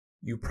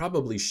You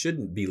probably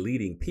shouldn't be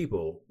leading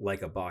people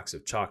like a box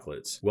of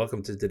chocolates.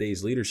 Welcome to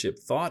today's leadership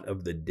thought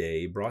of the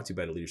day, brought to you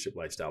by the Leadership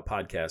Lifestyle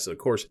Podcast. So, of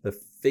course, the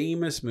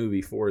famous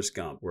movie Forrest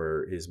Gump,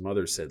 where his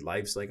mother said,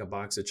 "Life's like a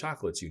box of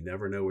chocolates. You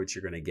never know what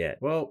you're going to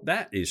get." Well,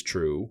 that is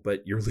true,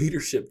 but your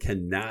leadership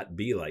cannot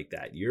be like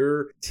that.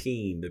 Your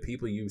team, the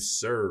people you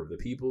serve, the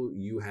people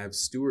you have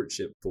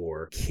stewardship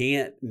for,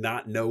 can't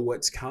not know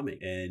what's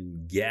coming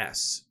and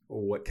guess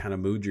what kind of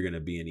mood you're going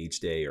to be in each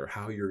day, or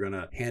how you're going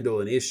to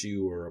handle an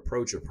issue or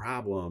approach a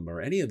problem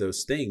or any of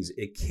those things.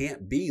 It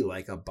can't be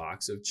like a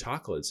box of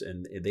chocolates,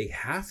 and they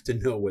have to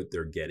know what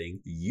they're getting.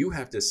 You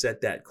have to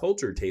set that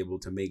culture table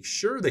to make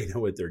sure they know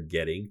what they're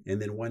getting. And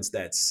then once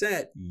that's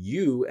set,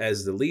 you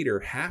as the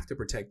leader have to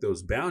protect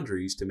those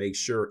boundaries to make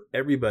sure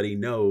everybody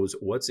knows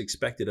what's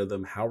expected of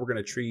them, how we're going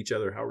to treat each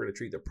other, how we're going to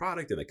treat the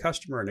product and the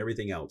customer and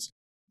everything else.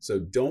 So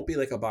don't be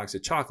like a box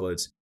of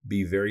chocolates.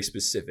 Be very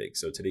specific.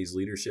 So today's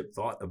leadership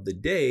thought of the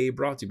day,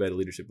 brought to you by the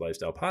Leadership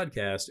Lifestyle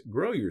Podcast: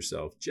 grow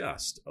yourself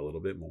just a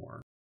little bit more.